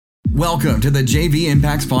Welcome to the JV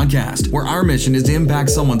Impacts Podcast, where our mission is to impact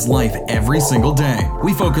someone's life every single day.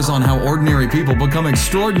 We focus on how ordinary people become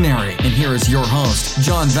extraordinary. And here is your host,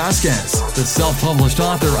 John Vasquez, the self-published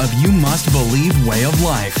author of You Must Believe Way of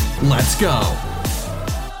Life. Let's go.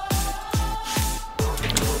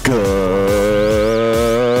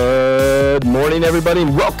 Good morning, everybody,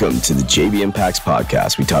 and welcome to the JV Impacts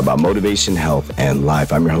Podcast. We talk about motivation, health, and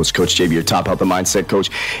life. I'm your host, Coach JV, your top health and mindset coach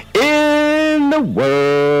in the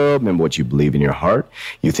world. Remember, what you believe in your heart,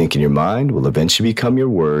 you think in your mind, will eventually become your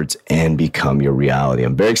words and become your reality.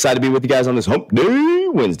 I'm very excited to be with you guys on this Hump Day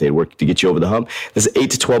Wednesday, working to get you over the hump. This is an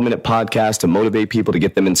 8 to 12 minute podcast to motivate people, to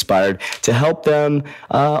get them inspired, to help them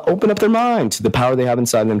open up their mind to the power they have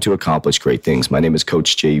inside them to accomplish great things. My name is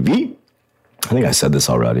Coach JV. I think I said this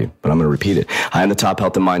already, but I'm going to repeat it. I am the top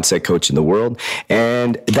health and mindset coach in the world.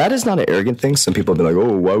 And that is not an arrogant thing. Some people have been like,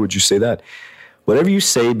 oh, why would you say that? Whatever you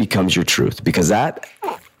say becomes your truth, because that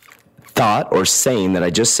thought or saying that I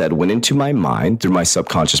just said went into my mind through my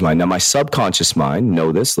subconscious mind. Now, my subconscious mind,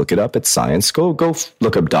 know this, look it up. It's science. Go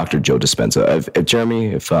look up Dr. Joe Dispenza. If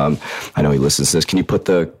Jeremy, I know he listens to this, can you put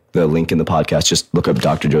the link in the podcast? Just look up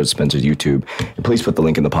Dr. Joe Dispenza's YouTube, and please put the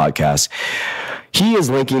link in the podcast. He is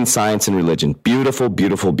linking science and religion. Beautiful,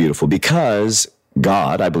 beautiful, beautiful. Because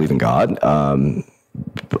God, I believe in God.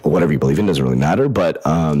 Whatever you believe in doesn't really matter, but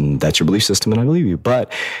that's your belief system, and I believe you.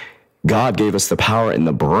 But God gave us the power in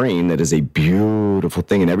the brain that is a beautiful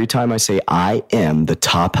thing. And every time I say I am the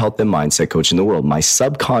top health and mindset coach in the world, my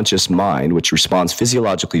subconscious mind, which responds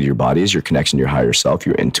physiologically to your body, is your connection to your higher self,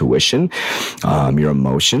 your intuition, your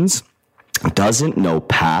emotions. It doesn't know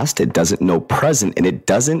past, it doesn't know present, and it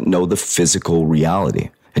doesn't know the physical reality.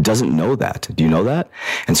 It doesn't know that. Do you know that?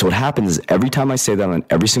 And so what happens is every time I say that on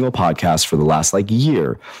every single podcast for the last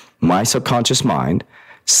year, my subconscious mind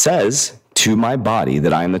says to my body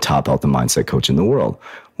that I am the top health and mindset coach in the world.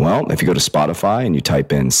 Well, if you go to Spotify and you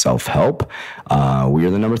type in self-help, we are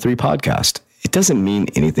the number 3 podcast. It doesn't mean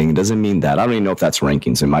anything. It doesn't mean that. I don't even know if that's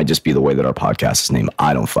rankings. It might just be the way that our podcast is named.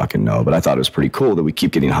 I don't fucking know. But I thought it was pretty cool that we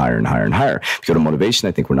keep getting higher and higher and higher. If you go to motivation,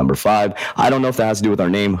 I think we're number 5. I don't know if that has to do with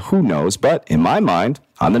our name. Who knows? But in my mind,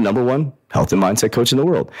 I'm the number 1 health and mindset coach in the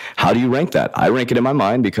world. How do you rank that? I rank it in my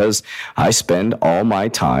mind because I spend all my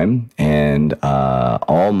time and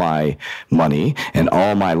all my money and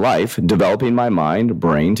all my life developing my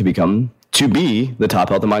brain to be the top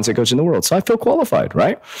health and mindset coach in the world. So I feel qualified,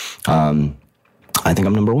 right? I think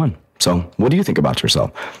I'm number 1. So what do you think about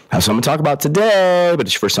yourself? I have something to talk about today, but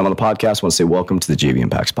it's your first time on the podcast. I want to say welcome to the JV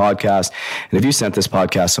Impacts Podcast. And if you sent this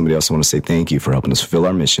podcast to somebody else, I want to say thank you for helping us fulfill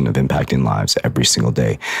our mission of impacting lives every single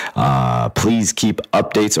day. Please keep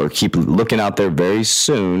updates or keep looking out there very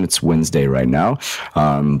soon. It's Wednesday right now.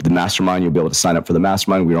 The mastermind, you'll be able to sign up for the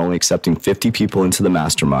mastermind. We're only accepting 50 people into the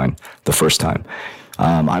mastermind the first time.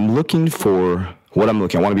 I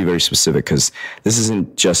want to be very specific because this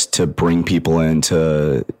isn't just to bring people in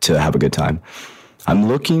to have a good time. I'm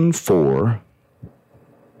looking for,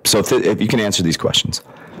 so if you can answer these questions.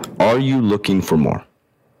 Are you looking for more?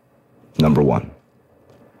 Number 1.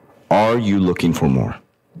 Are you looking for more?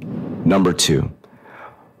 Number 2,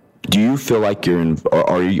 do you feel like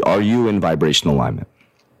are you in vibrational alignment?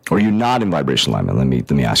 Or are you not in vibrational alignment?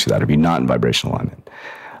 Let me ask you that. Are you not in vibrational alignment?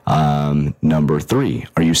 Number 3,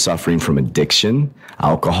 are you suffering from addiction,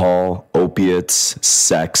 alcohol, opiates,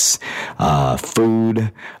 sex,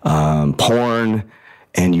 food, porn,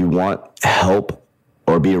 and you want help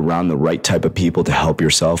or be around the right type of people to help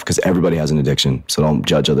yourself? Because everybody has an addiction, so don't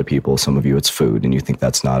judge other people. Some of you, it's food, and you think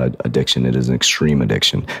that's not an addiction. It is an extreme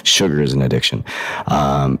addiction. Sugar is an addiction.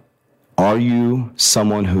 Are you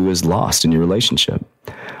someone who is lost in your relationship?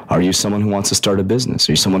 Are you someone who wants to start a business?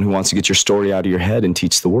 Are you someone who wants to get your story out of your head and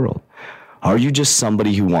teach the world? Are you just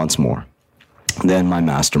somebody who wants more? Then my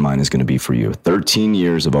mastermind is going to be for you. 13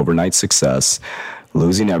 years of overnight success,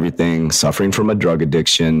 losing everything, suffering from a drug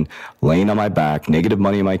addiction, laying on my back, negative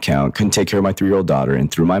money in my account, couldn't take care of my 3-year-old daughter. And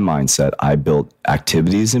through my mindset, I built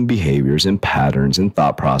activities and behaviors and patterns and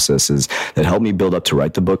thought processes that helped me build up to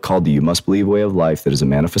write the book called The You Must Believe Way of Life. That is a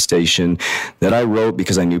manifestation that I wrote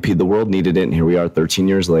because I knew the world needed it. And here we are 13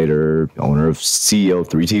 years later, owner of CEO of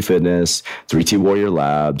 3T Fitness, 3T Warrior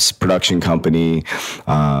Labs, production company,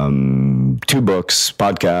 2 books,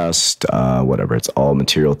 podcast, whatever. It's all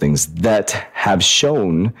material things that have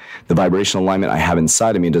shown the vibrational alignment I have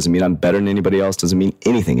inside of me. It doesn't mean I'm better than anybody else. Doesn't mean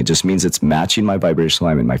anything. It just means it's matching my vibrational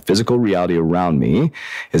alignment. My physical reality around me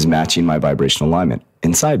is matching my vibrational alignment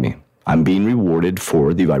inside me. I'm being rewarded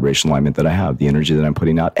for the vibrational alignment that I have, the energy that I'm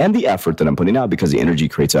putting out, and the effort that I'm putting out, because the energy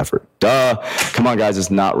creates effort. Duh. Come on, guys. It's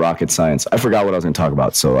not rocket science. I forgot what I was going to talk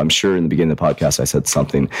about. So I'm sure in the beginning of the podcast, I said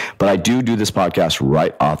something, but I do this podcast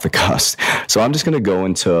right off the cusp. So I'm just going to go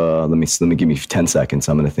into, let me give me 10 seconds.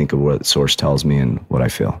 I'm going to think of what the source tells me and what I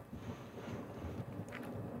feel.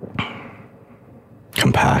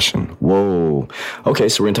 Compassion. Whoa. Okay,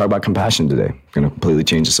 so we're going to talk about compassion today. I'm going to completely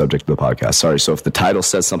change the subject of the podcast. Sorry. So if the title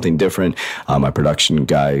says something different, my production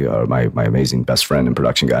guy, or my amazing best friend and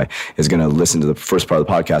production guy, is going to listen to the first part of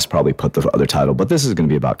the podcast, probably put the other title, but this is going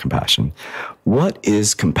to be about compassion. What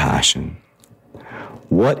is compassion?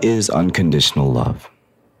 What is unconditional love?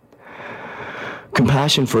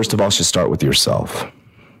 Compassion, first of all, should start with yourself.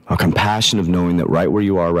 A compassion of knowing that right where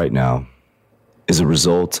you are right now is a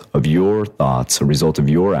result of your thoughts, a result of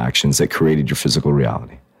your actions that created your physical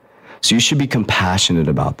reality. So you should be compassionate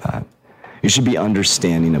about that. You should be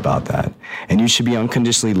understanding about that. And you should be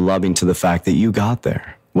unconditionally loving to the fact that you got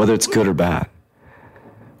there, whether it's good or bad.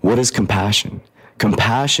 What is compassion?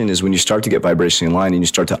 Compassion is when you start to get vibrationally aligned and you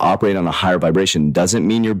start to operate on a higher vibration. Doesn't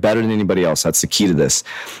mean you're better than anybody else. That's the key to this,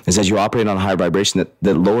 is as you operate on a higher vibration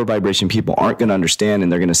that lower vibration people aren't going to understand,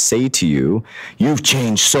 and they're going to say to you, you've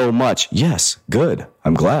changed so much. Yes, good.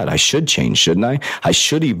 I'm glad. I should change, shouldn't I? I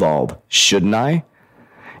should evolve, shouldn't I?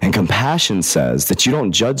 And compassion says that you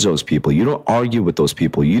don't judge those people. You don't argue with those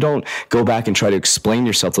people. You don't go back and try to explain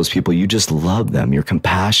yourself to those people. You just love them. You're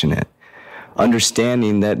compassionate.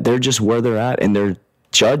 Understanding that they're just where they're at and they're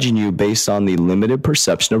judging you based on the limited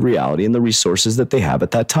perception of reality and the resources that they have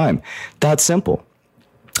at that time. That's simple.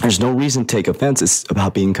 There's no reason to take offense. It's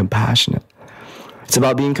about being compassionate. It's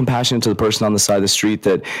about being compassionate to the person on the side of the street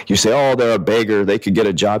that you say, oh, they're a beggar, they could get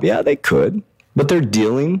a job. Yeah, they could, but they're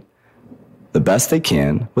dealing the best they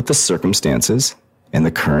can with the circumstances and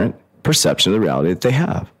the current perception of the reality that they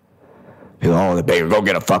have. People, oh, the beggar, go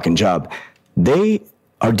get a fucking job. They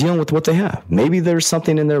are dealing with what they have. Maybe there's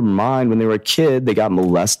something in their mind when they were a kid, they got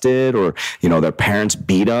molested, or, their parents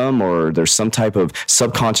beat them, or there's some type of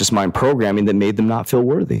subconscious mind programming that made them not feel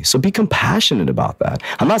worthy. So be compassionate about that.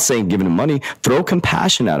 I'm not saying giving them money. Throw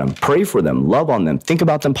compassion at them. Pray for them. Love on them. Think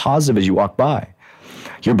about them positive as you walk by.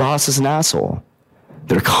 Your boss is an asshole.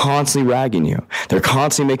 They're constantly ragging you. They're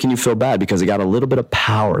constantly making you feel bad because they got a little bit of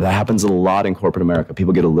power. That happens a lot in corporate America.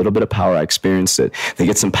 People get a little bit of power. I experienced it. They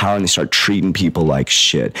get some power and they start treating people like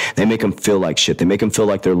shit. They make them feel like shit. They make them feel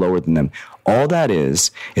like they're lower than them. All that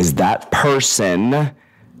is that person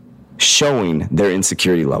showing their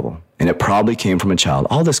insecurity level. And it probably came from a child.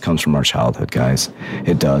 All this comes from our childhood, guys.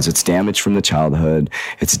 It does. It's damage from the childhood.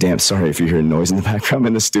 It's sorry if you hear noise in the background. I'm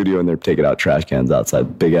in the studio and they're taking out trash cans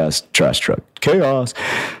outside. Big ass trash truck. Chaos.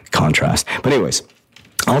 Contrast. But anyways,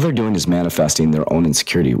 all they're doing is manifesting their own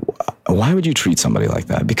insecurity. Why would you treat somebody like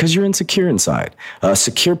that? Because you're insecure inside. A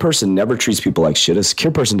secure person never treats people like shit. A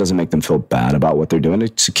secure person doesn't make them feel bad about what they're doing. A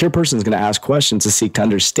secure person is going to ask questions to seek to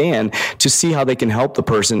understand, to see how they can help the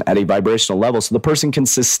person at a vibrational level so the person can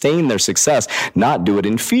sustain their success, not do it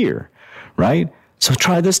in fear, right? So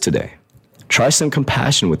try this today. Try some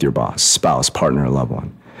compassion with your boss, spouse, partner, or loved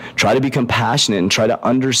one. Try to be compassionate and try to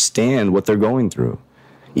understand what they're going through.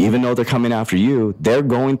 Even though they're coming after you, they're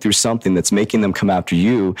going through something that's making them come after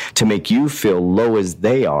you to make you feel low as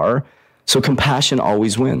they are. So compassion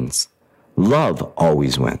always wins. Love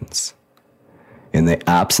always wins. In the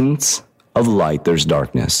absence of light, there's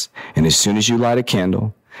darkness. And as soon as you light a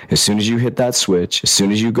candle, as soon as you hit that switch, as soon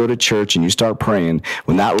as you go to church and you start praying,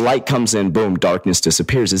 when that light comes in, boom, darkness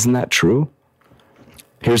disappears. Isn't that true?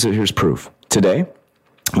 Here's proof. Today,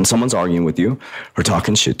 when someone's arguing with you or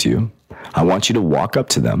talking shit to you, I want you to walk up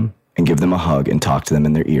to them and give them a hug and talk to them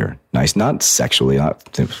in their ear. Nice, not sexually,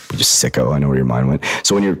 not just sicko. I know where your mind went.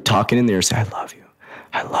 So when you're talking in their ear, say, I love you,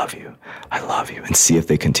 I love you, I love you, and see if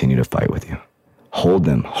they continue to fight with you. Hold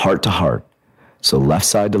them heart to heart. So left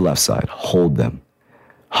side to left side, hold them,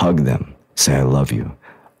 hug them, say, I love you,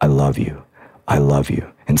 I love you, I love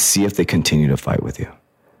you, and see if they continue to fight with you.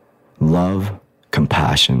 Love,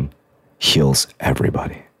 compassion heals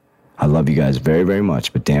everybody. I love you guys very, very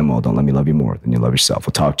much, but damn well, don't let me love you more than you love yourself.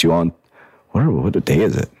 We'll talk to you on, what day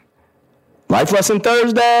is it? Life Lesson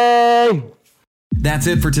Thursday! That's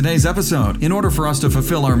it for today's episode. In order for us to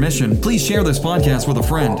fulfill our mission, please share this podcast with a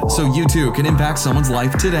friend so you too can impact someone's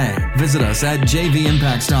life today. Visit us at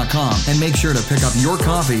jvimpacts.com and make sure to pick up your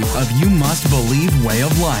copy of You Must Believe Way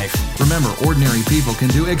of Life. Remember, ordinary people can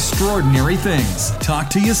do extraordinary things. Talk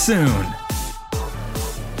to you soon.